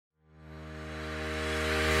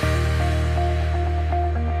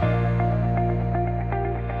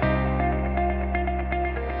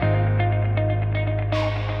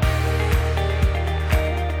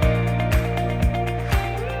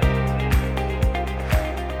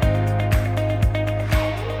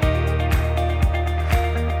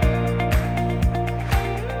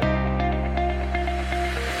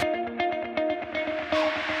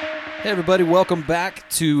Everybody, welcome back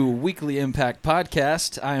to Weekly Impact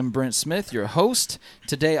Podcast. I am Brent Smith, your host.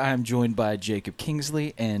 Today I am joined by Jacob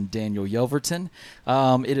Kingsley and Daniel Yelverton.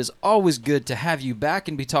 It is always good to have you back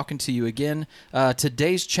and be talking to you again.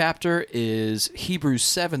 Today's chapter is Hebrews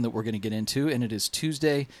 7 that we're going to get into, and it is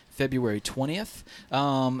Tuesday, February 20th.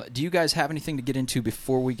 Do you guys have anything to get into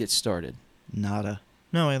before we get started? Nada.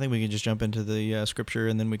 No, I think we can just jump into the scripture,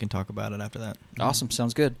 and then we can talk about it after that. Awesome.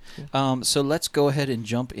 Sounds good. So let's go ahead and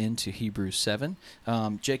jump into Hebrews 7.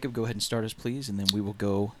 Jacob, go ahead and start us, please, and then we will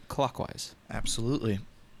go clockwise. Absolutely.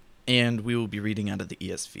 And we will be reading out of the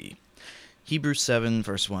ESV. Hebrews 7,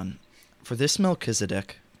 verse 1. For this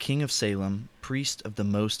Melchizedek, king of Salem, priest of the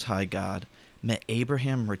Most High God, met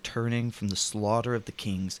Abraham returning from the slaughter of the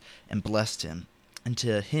kings and blessed him. And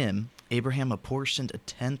to him Abraham apportioned a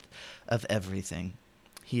tenth of everything.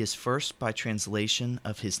 He is first by translation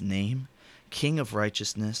of his name, King of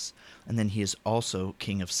Righteousness, and then he is also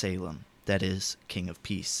King of Salem, that is, King of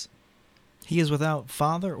Peace. He is without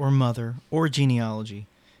father or mother or genealogy,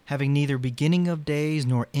 having neither beginning of days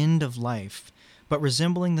nor end of life, but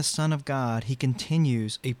resembling the Son of God, he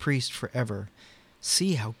continues a priest forever.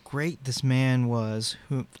 See how great this man was,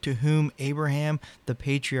 to whom Abraham the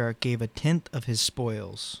patriarch gave a tenth of his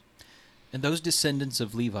spoils. And those descendants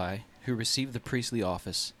of Levi who received the priestly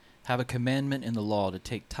office have a commandment in the law to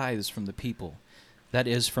take tithes from the people, that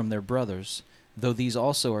is, from their brothers, though these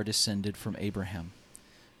also are descended from Abraham.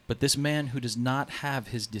 But this man who does not have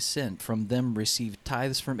his descent from them received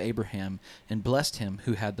tithes from Abraham and blessed him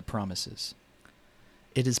who had the promises.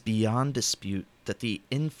 It is beyond dispute that the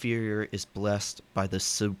inferior is blessed by the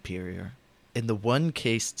superior. In the one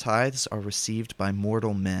case, tithes are received by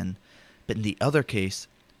mortal men, but in the other case,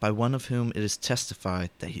 by one of whom it is testified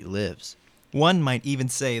that he lives. One might even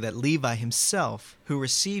say that Levi himself, who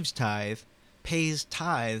receives tithe, pays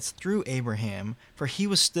tithes through Abraham, for he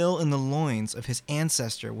was still in the loins of his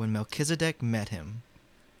ancestor when Melchizedek met him.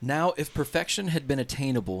 Now if perfection had been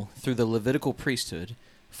attainable through the Levitical priesthood,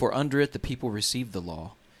 for under it the people received the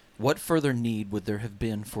law, what further need would there have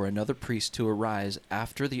been for another priest to arise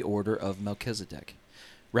after the order of Melchizedek,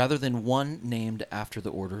 rather than one named after the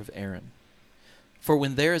order of Aaron? For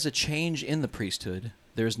when there is a change in the priesthood,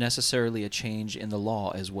 there is necessarily a change in the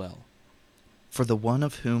law as well. For the one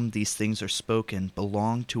of whom these things are spoken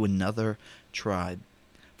belonged to another tribe,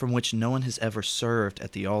 from which no one has ever served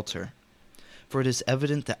at the altar. For it is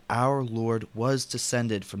evident that our Lord was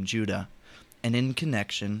descended from Judah, and in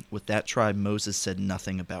connection with that tribe Moses said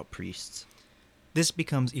nothing about priests. This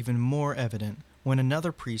becomes even more evident when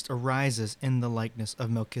another priest arises in the likeness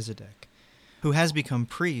of Melchizedek, who has become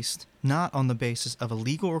priest not on the basis of a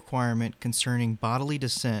legal requirement concerning bodily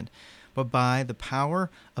descent, but by the power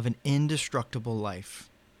of an indestructible life.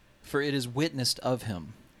 For it is witnessed of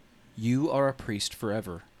him, you are a priest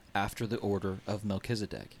forever, after the order of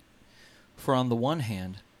Melchizedek. For on the one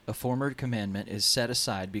hand, a former commandment is set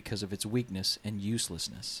aside because of its weakness and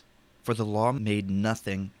uselessness. For the law made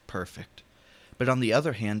nothing perfect. But on the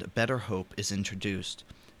other hand, a better hope is introduced,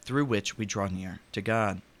 through which we draw near to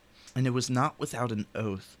God. And it was not without an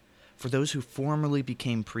oath, for those who formerly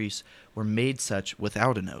became priests were made such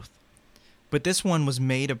without an oath. But this one was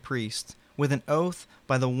made a priest, with an oath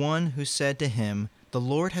by the one who said to him, The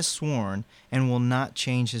Lord has sworn, and will not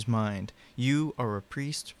change his mind. You are a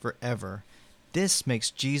priest forever. This makes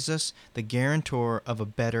Jesus the guarantor of a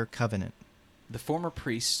better covenant. The former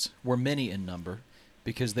priests were many in number,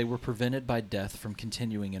 because they were prevented by death from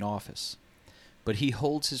continuing in office. But he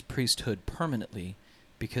holds his priesthood permanently,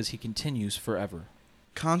 because he continues forever.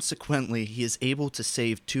 Consequently, he is able to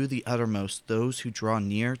save to the uttermost those who draw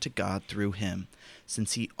near to God through him,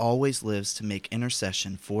 since he always lives to make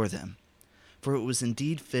intercession for them. For it was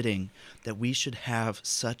indeed fitting that we should have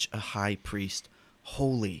such a high priest,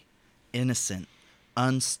 holy, innocent,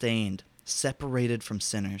 unstained, separated from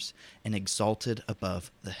sinners, and exalted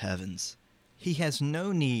above the heavens. He has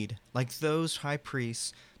no need, like those high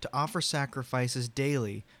priests, to offer sacrifices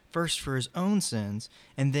daily, first for his own sins,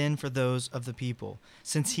 and then for those of the people,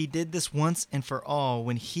 since he did this once and for all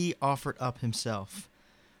when he offered up himself.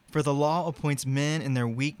 For the law appoints men in their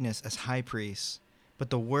weakness as high priests, but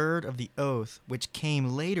the word of the oath, which came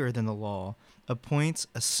later than the law, appoints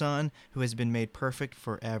a son who has been made perfect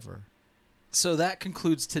forever. So that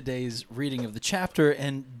concludes today's reading of the chapter,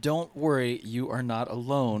 and don't worry, you are not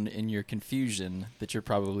alone in your confusion that you're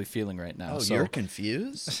probably feeling right now. Oh, you're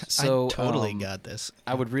confused? So I totally got this.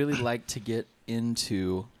 I would really like to get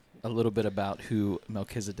into a little bit about who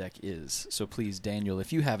Melchizedek is. So please, Daniel,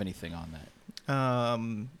 if you have anything on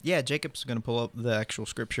that. Jacob's going to pull up the actual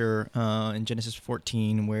scripture in Genesis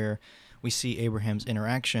 14 where we see Abraham's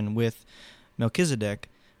interaction with Melchizedek.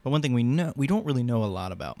 But one thing we don't really know a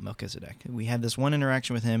lot about Melchizedek. We had this one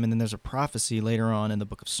interaction with him, and then there's a prophecy later on in the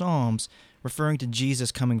book of Psalms referring to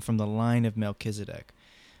Jesus coming from the line of Melchizedek.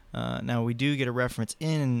 Now, we do get a reference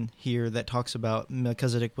in here that talks about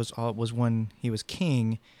Melchizedek was when he was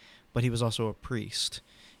king, but he was also a priest.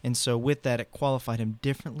 And so with that, it qualified him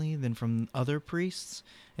differently than from other priests.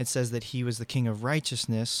 It says that he was the king of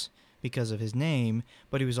righteousness because of his name,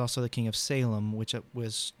 but he was also the king of Salem, which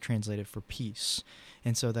was translated for peace.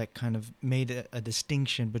 And so that kind of made a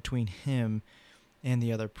distinction between him and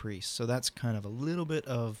the other priests. So that's kind of a little bit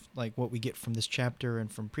of like what we get from this chapter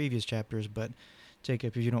and from previous chapters. But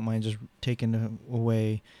Jacob, if you don't mind just taking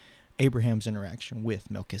away Abraham's interaction with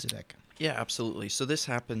Melchizedek. Yeah, absolutely. So this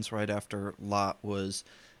happens right after Lot was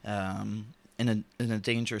in a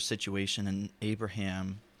dangerous situation, and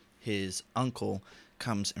Abraham, his uncle,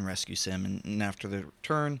 comes and rescues him. And after the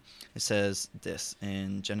return, it says this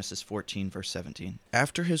in Genesis 14, verse 17.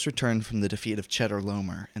 After his return from the defeat of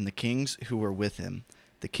Chedorlaomer and the kings who were with him,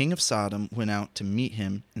 the king of Sodom went out to meet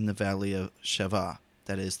him in the valley of Shavah,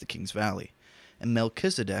 that is, the king's valley. And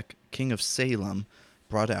Melchizedek, king of Salem,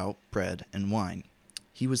 brought out bread and wine.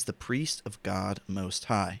 He was the priest of God Most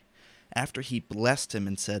High. After he blessed him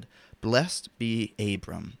and said, Blessed be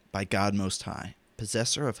Abram by God Most High,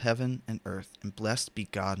 possessor of heaven and earth, and blessed be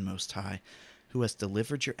God Most High, who has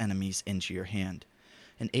delivered your enemies into your hand.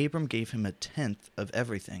 And Abram gave him 1/10 of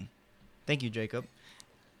everything. Thank you, Jacob.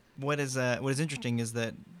 What is interesting is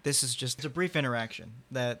that this is just a brief interaction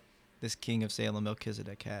that this king of Salem,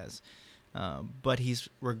 Melchizedek, has. But he's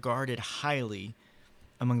regarded highly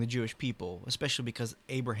among the Jewish people, especially because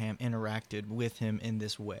Abraham interacted with him in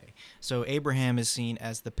this way. So Abraham is seen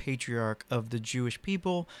as the patriarch of the Jewish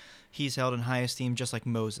people. He's held in high esteem just like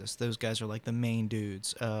Moses. Those guys are like the main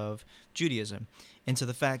dudes of Judaism. And so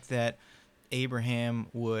the fact that Abraham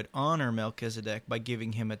would honor Melchizedek by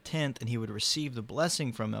giving him 1/10 and he would receive the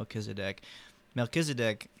blessing from Melchizedek,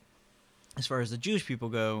 as far as the Jewish people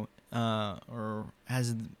go, or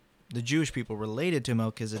as the Jewish people related to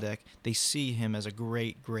Melchizedek, they see him as a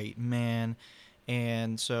great, great man.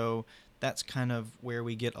 And so that's kind of where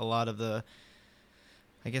we get a lot of the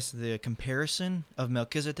comparison of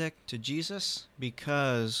Melchizedek to Jesus,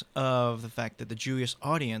 because of the fact that the Jewish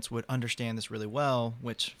audience would understand this really well,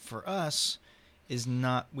 which for us is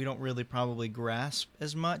not, we don't really probably grasp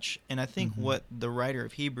as much. And I think what the writer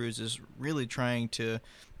of Hebrews is really trying to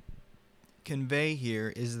convey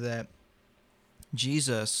here is that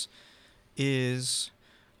Jesus is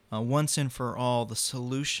once and for all the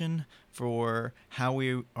solution for how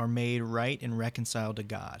we are made right and reconciled to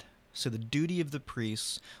God. So the duty of the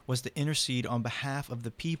priests was to intercede on behalf of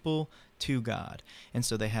the people to God. And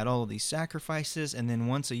so they had all of these sacrifices, and then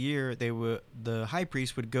once a year the high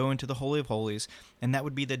priest would go into the Holy of Holies, and that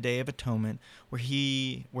would be the Day of Atonement,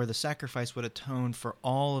 where the sacrifice would atone for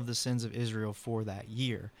all of the sins of Israel for that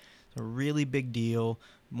year. So a really big deal,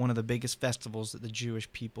 one of the biggest festivals that the Jewish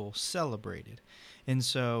people celebrated. And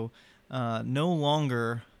so no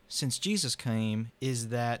longer, since Jesus came, is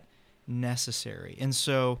that necessary. And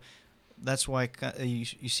so that's why you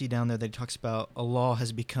see down there that it talks about a law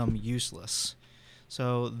has become useless.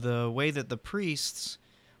 So the way that the priests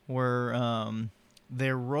were,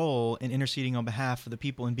 their role in interceding on behalf of the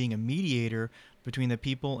people and being a mediator between the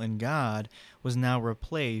people and God was now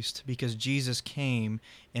replaced, because Jesus came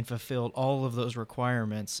and fulfilled all of those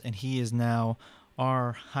requirements, and he is now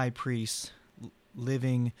our high priest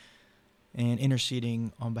living and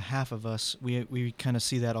interceding on behalf of us. We kind of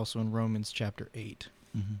see that also in Romans chapter 8.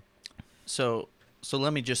 Mm-hmm. So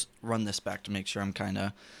let me just run this back to make sure I'm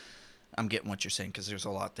getting what you're saying, because there's a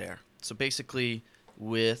lot there. So basically,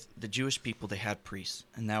 with the Jewish people, they had priests,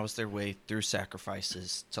 and that was their way through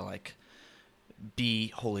sacrifices to be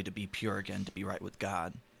holy, to be pure again, to be right with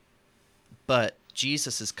God. But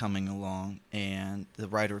Jesus is coming along, and the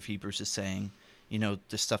writer of Hebrews is saying,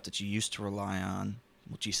 the stuff that you used to rely on,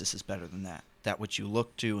 well, Jesus is better than that. That which you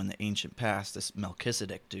look to in the ancient past, this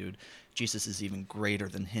Melchizedek dude, Jesus is even greater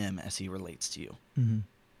than him as he relates to you. Mm-hmm.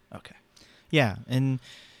 Okay. Yeah, and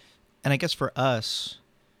I guess for us,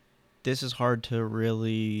 this is hard to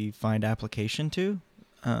really find application to,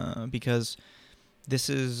 because this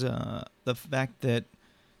is the fact that,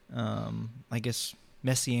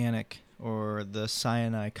 Messianic, or the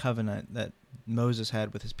Sinai covenant that Moses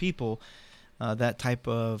had with his people, that type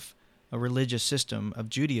of a religious system of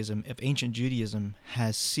Judaism, if ancient Judaism,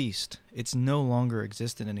 has ceased. It's no longer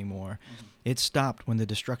existent anymore. Mm-hmm. It stopped when the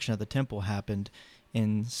destruction of the temple happened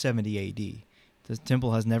in 70 A.D. The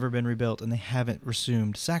temple has never been rebuilt, and they haven't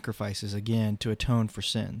resumed sacrifices again to atone for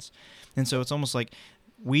sins. And so it's almost like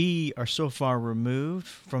we are so far removed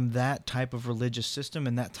from that type of religious system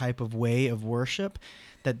and that type of way of worship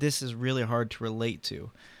that this is really hard to relate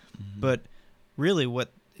to. But really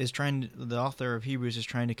what the author of Hebrews is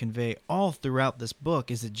trying to convey all throughout this book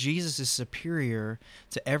is that Jesus is superior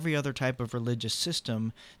to every other type of religious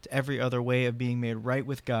system, to every other way of being made right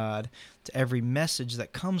with God, to every message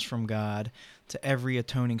that comes from God, to every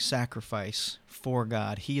atoning sacrifice for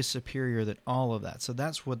God. He is superior than all of that. So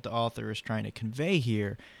that's what the author is trying to convey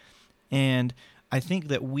here. And I think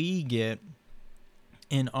that we get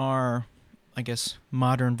in our, I guess,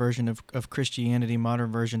 modern version of Christianity,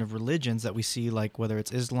 modern version of religions that we see, like whether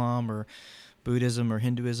it's Islam or Buddhism or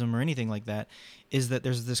Hinduism or anything like that, is that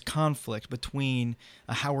there's this conflict between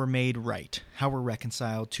how we're made right, how we're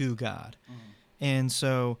reconciled to God. And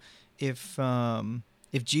so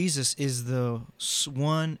if Jesus is the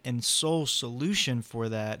one and sole solution for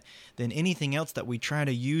that, then anything else that we try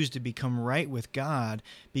to use to become right with God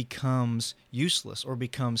becomes useless or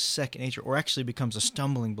becomes second nature or actually becomes a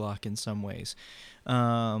stumbling block in some ways.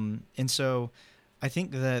 And so I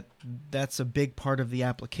think that that's a big part of the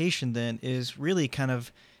application then, is really kind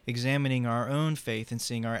of examining our own faith and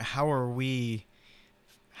seeing, all right, how are we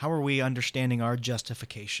understanding our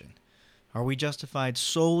justification? Are we justified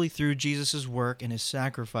solely through Jesus' work and his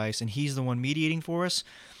sacrifice, and he's the one mediating for us?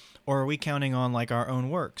 Or are we counting on like our own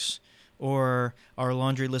works, or our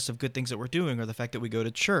laundry list of good things that we're doing, or the fact that we go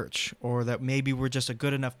to church, or that maybe we're just a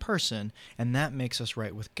good enough person, and that makes us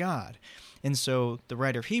right with God? And so the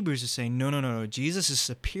writer of Hebrews is saying, no, Jesus is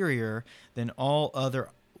superior than all other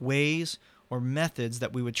ways or methods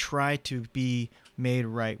that we would try to be made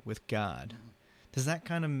right with God. Does that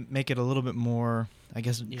kind of make it a little bit more, I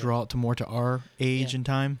guess, draw it to more to our age and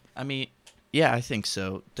time? I mean, yeah, I think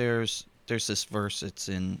so. There's this verse. It's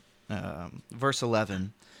in verse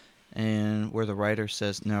 11, and where the writer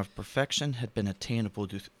says, "Now if perfection had been attainable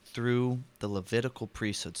through the Levitical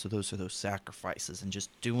priesthood," so those are those sacrifices and just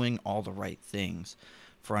doing all the right things,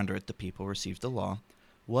 for under it the people received the law,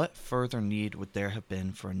 what further need would there have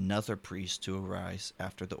been for another priest to arise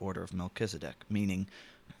after the order of Melchizedek? Meaning,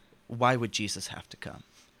 why would Jesus have to come?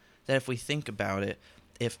 That if we think about it,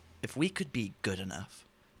 if we could be good enough,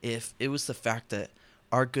 if it was the fact that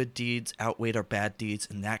our good deeds outweighed our bad deeds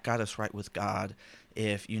and that got us right with God,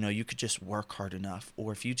 if you could just work hard enough,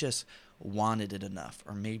 or if you just wanted it enough,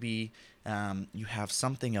 or maybe you have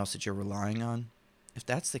something else that you're relying on, if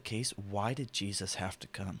that's the case, why did Jesus have to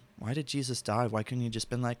come? Why did Jesus die? Why couldn't he just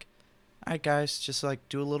been like, all right, guys, just like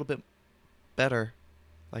do a little bit better?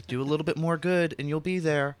 Like, do a little bit more good, and you'll be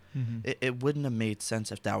there. Mm-hmm. It wouldn't have made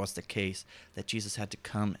sense if that was the case, that Jesus had to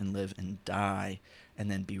come and live and die and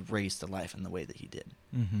then be raised to life in the way that he did.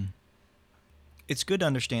 Mm-hmm. It's good to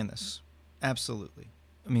understand this. Absolutely.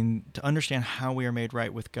 I mean, to understand how we are made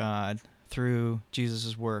right with God through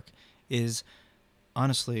Jesus' work is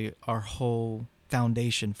honestly our whole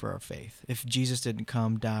foundation for our faith. If Jesus didn't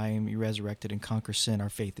come, die, and be resurrected and conquer sin, our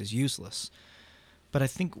faith is useless. But I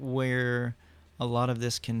think where a lot of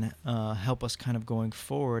this can help us kind of going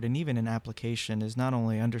forward, and even in application, is not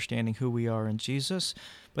only understanding who we are in Jesus,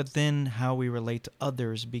 but then how we relate to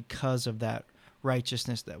others because of that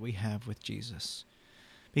righteousness that we have with Jesus.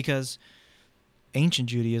 Because ancient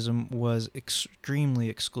Judaism was extremely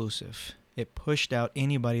exclusive. It pushed out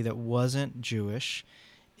anybody that wasn't Jewish.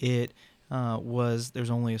 There's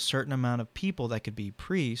only a certain amount of people that could be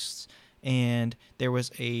priests, and there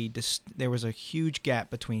was a huge gap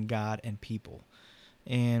between God and people.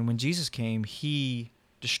 And when Jesus came, he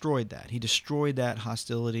destroyed that. He destroyed that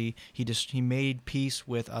hostility. He made peace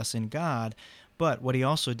with us in God. But what he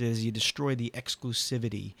also did is he destroyed the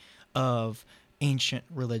exclusivity of ancient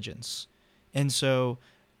religions. And so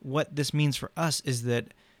what this means for us is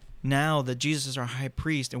that now that Jesus is our high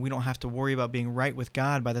priest and we don't have to worry about being right with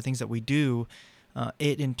God by the things that we do,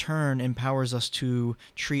 it in turn empowers us to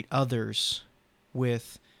treat others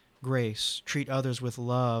with grace, treat others with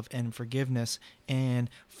love and forgiveness, and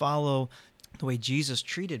follow the way Jesus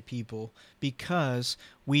treated people, because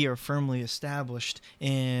we are firmly established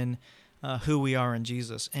in who we are in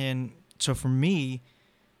Jesus. And so for me,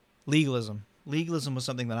 legalism was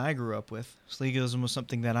something that I grew up with. Legalism was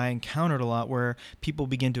something that I encountered a lot, where people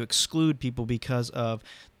begin to exclude people because of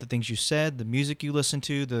the things you said, the music you listened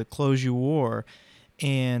to, the clothes you wore.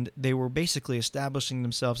 And they were basically establishing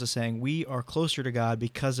themselves as saying, we are closer to God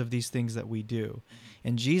because of these things that we do.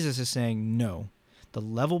 And Jesus is saying, no. The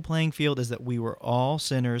level playing field is that we were all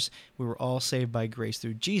sinners. We were all saved by grace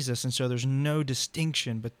through Jesus. And so there's no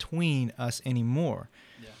distinction between us anymore.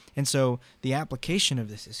 Yeah. And so the application of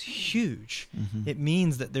this is huge. Mm-hmm. It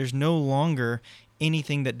means that there's no longer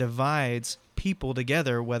anything that divides people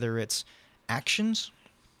together, whether it's actions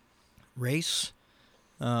race,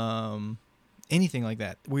 anything like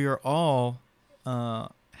that. We are all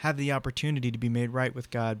have the opportunity to be made right with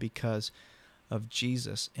God because of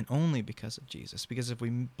Jesus, and only because of Jesus. Because if we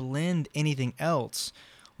blend anything else,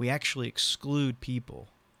 we actually exclude people.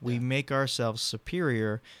 We make ourselves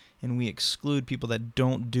superior, and we exclude people that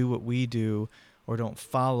don't do what we do or don't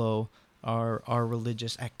follow our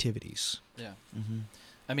religious activities. Yeah. Mm-hmm.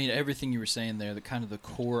 I mean, everything you were saying there, the kind of the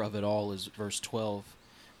core of it all is verse 12.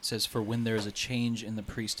 It says, "For when there is a change in the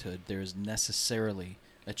priesthood, there is necessarily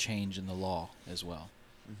a change in the law as well."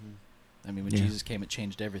 Mm-hmm. I mean, when Yeah. Jesus came, it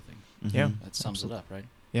changed everything. Mm-hmm. Yeah. That sums it up, right?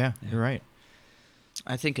 Yeah, Yeah. you're right.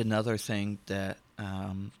 I think another thing that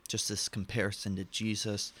just this comparison to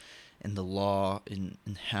Jesus and the law and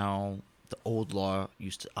how the old law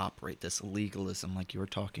used to operate, this legalism like you were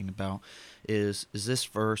talking about, is this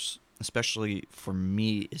verse, especially for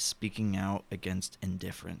me, is speaking out against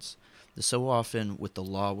indifference. So often with the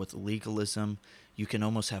law, with legalism, you can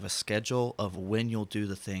almost have a schedule of when you'll do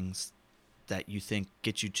the things that you think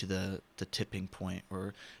get you to the tipping point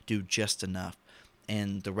or do just enough.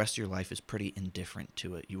 And the rest of your life is pretty indifferent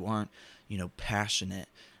to it. You aren't, passionate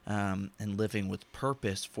and living with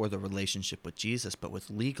purpose for the relationship with Jesus. But with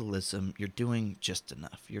legalism, you're doing just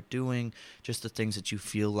enough. You're doing just the things that you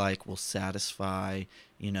feel like will satisfy,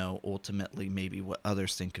 ultimately maybe what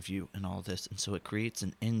others think of you and all this. And so it creates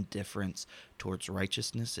an indifference towards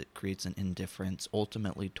righteousness. It creates an indifference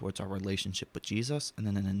ultimately towards our relationship with Jesus, and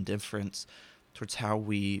then an indifference towards how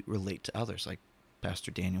we relate to others, like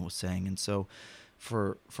Pastor Daniel was saying. And so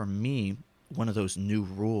for me, one of those new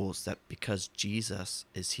rules that because Jesus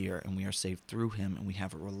is here and we are saved through him and we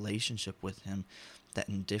have a relationship with him, that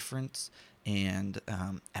indifference and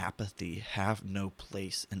apathy have no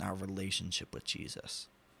place in our relationship with Jesus.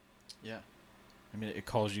 Yeah. I mean, it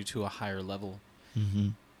calls you to a higher level, Mm-hmm.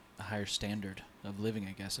 a higher standard of living,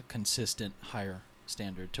 I guess, a consistent higher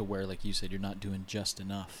standard to where, like you said, you're not doing just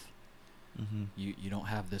enough. Mm-hmm. You don't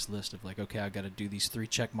have this list of like, okay, I've got to do these 3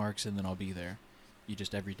 check marks and then I'll be there. You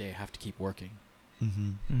just every day have to keep working.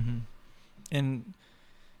 Mm-hmm. Mm-hmm. And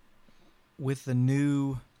with the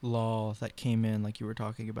new law that came in, like you were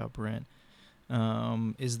talking about, Brent,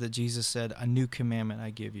 is that Jesus said, "A new commandment I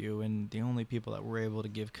give you." And the only people that were able to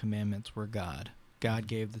give commandments were God. God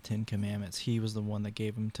gave the 10 commandments. He was the one that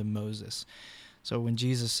gave them to Moses. So when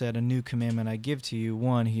Jesus said, "A new commandment I give to you,"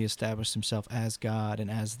 one, he established himself as God and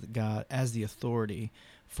as the authority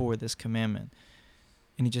for this commandment.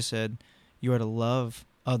 And he just said, "You are to love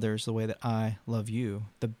others the way that I love you."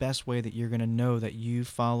 The best way that you're going to know that you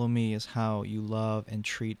follow me is how you love and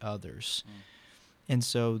treat others. And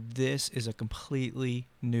so this is a completely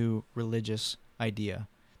new religious idea.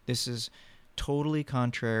 This is totally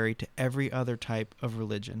contrary to every other type of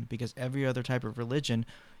religion, because every other type of religion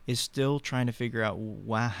is still trying to figure out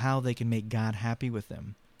how they can make God happy with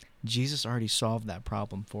them. Jesus already solved that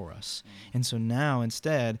problem for us. And so now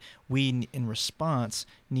instead, we, in response,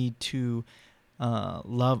 need to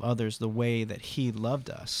love others the way that he loved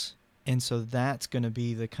us. And so that's going to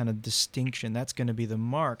be the kind of distinction. That's going to be the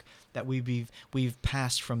mark that we've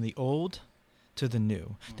passed from the old to the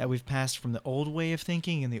new, that we've passed from the old way of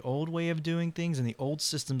thinking and the old way of doing things and the old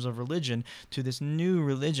systems of religion to this new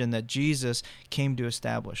religion that Jesus came to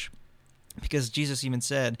establish. Because Jesus even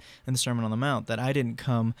said in the Sermon on the Mount that I didn't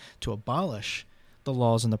come to abolish the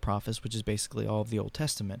laws and the prophets, which is basically all of the Old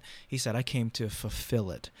Testament. He said, I came to fulfill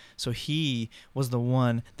it. So he was the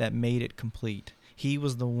one that made it complete. He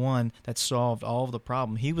was the one that solved all of the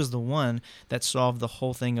problem. He was the one that solved the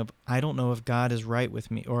whole thing of, I don't know if God is right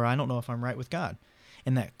with me, or I don't know if I'm right with God.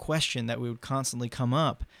 And that question that would constantly come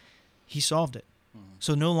up, he solved it.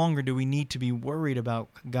 So no longer do we need to be worried about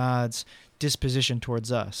God's disposition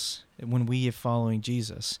towards us when we are following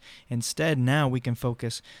Jesus. Instead, now we can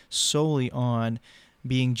focus solely on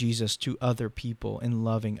being Jesus to other people and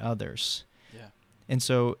loving others. Yeah. And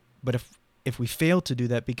so, but if we fail to do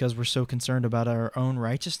that because we're so concerned about our own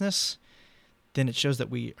righteousness, then it shows that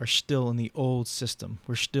we are still in the old system.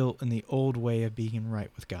 We're still in the old way of being right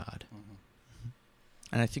with God. Mm-hmm.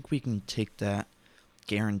 And I think we can take that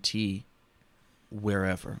guarantee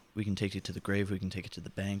wherever. We can take it to the grave. We can take it to the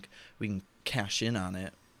bank. We can cash in on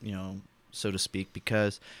it, so to speak,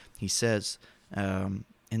 because he says in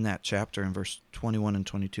that chapter in verse 21 and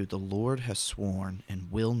 22, the Lord has sworn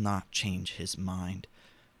and will not change his mind.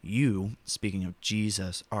 You, speaking of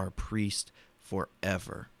Jesus, are a priest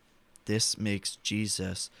forever. This makes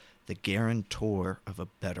Jesus the guarantor of a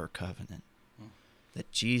better covenant.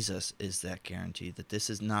 That Jesus is that guarantee, that this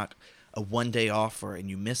is not a one-day offer and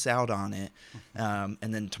you miss out on it, and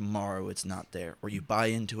then tomorrow it's not there, or you buy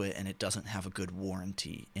into it and it doesn't have a good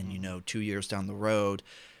warranty, and 2 years down the road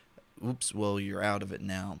oops, well, you're out of it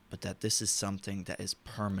now, but that this is something that is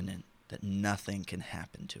permanent, that nothing can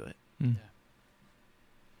happen to it.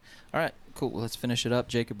 All right, cool. Well, let's finish it up.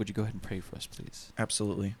 Jacob, would you go ahead and pray for us, please?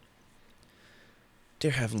 Absolutely.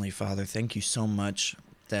 Dear Heavenly Father, thank you so much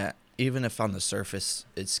that even if on the surface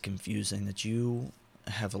it's confusing, that you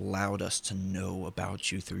have allowed us to know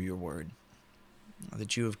about you through your word.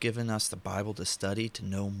 That you have given us the Bible to study, to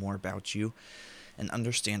know more about you, and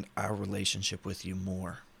understand our relationship with you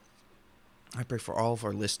more. I pray for all of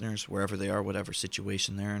our listeners, wherever they are, whatever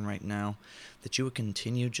situation they're in right now, that you would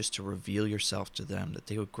continue just to reveal yourself to them, that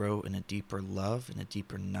they would grow in a deeper love and a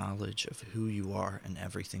deeper knowledge of who you are and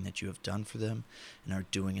everything that you have done for them and are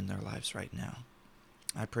doing in their lives right now.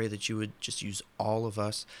 I pray that you would just use all of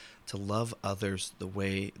us to love others the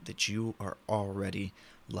way that you are already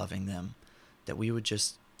loving them, that we would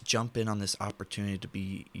just jump in on this opportunity to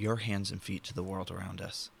be your hands and feet to the world around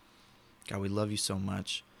us. God, we love you so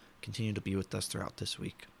much. Continue to be with us throughout this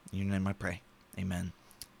week. In your name I pray. Amen.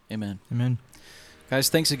 Amen. Amen. Guys,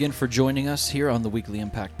 thanks again for joining us here on the Weekly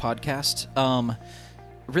Impact Podcast.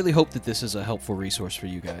 Really hope that this is a helpful resource for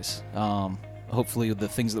you guys. Hopefully the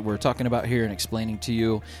things that we're talking about here and explaining to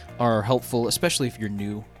you are helpful, especially if you're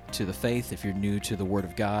new to the faith, if you're new to the Word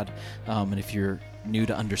of God, and if you're new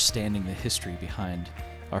to understanding the history behind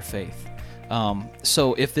our faith.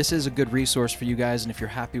 So if this is a good resource for you guys, and if you're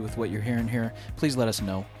happy with what you're hearing here, please let us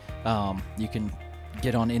know. You can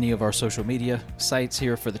get on any of our social media sites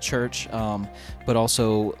here for the church, but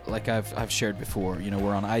also, like I've shared before,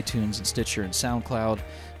 we're on iTunes and Stitcher and SoundCloud.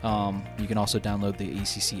 You can also download the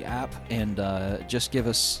ECC app and just give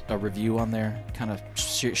us a review on there. Kind of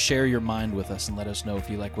share your mind with us and let us know if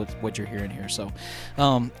you like what you're hearing here. So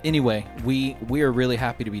anyway, we are really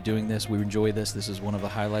happy to be doing this. We enjoy this. This is one of the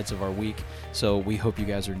highlights of our week. So we hope you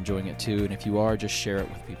guys are enjoying it too. And if you are, just share it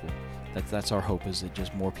with people. That's our hope, is that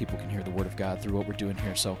just more people can hear the Word of God through what we're doing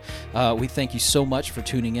here. So we thank you so much for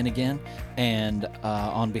tuning in again. And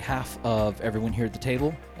on behalf of everyone here at the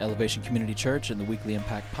table, Elevation Community Church and the Weekly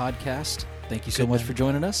Impact Podcast, thank you so much for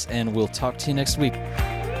joining us, and we'll talk to you next week.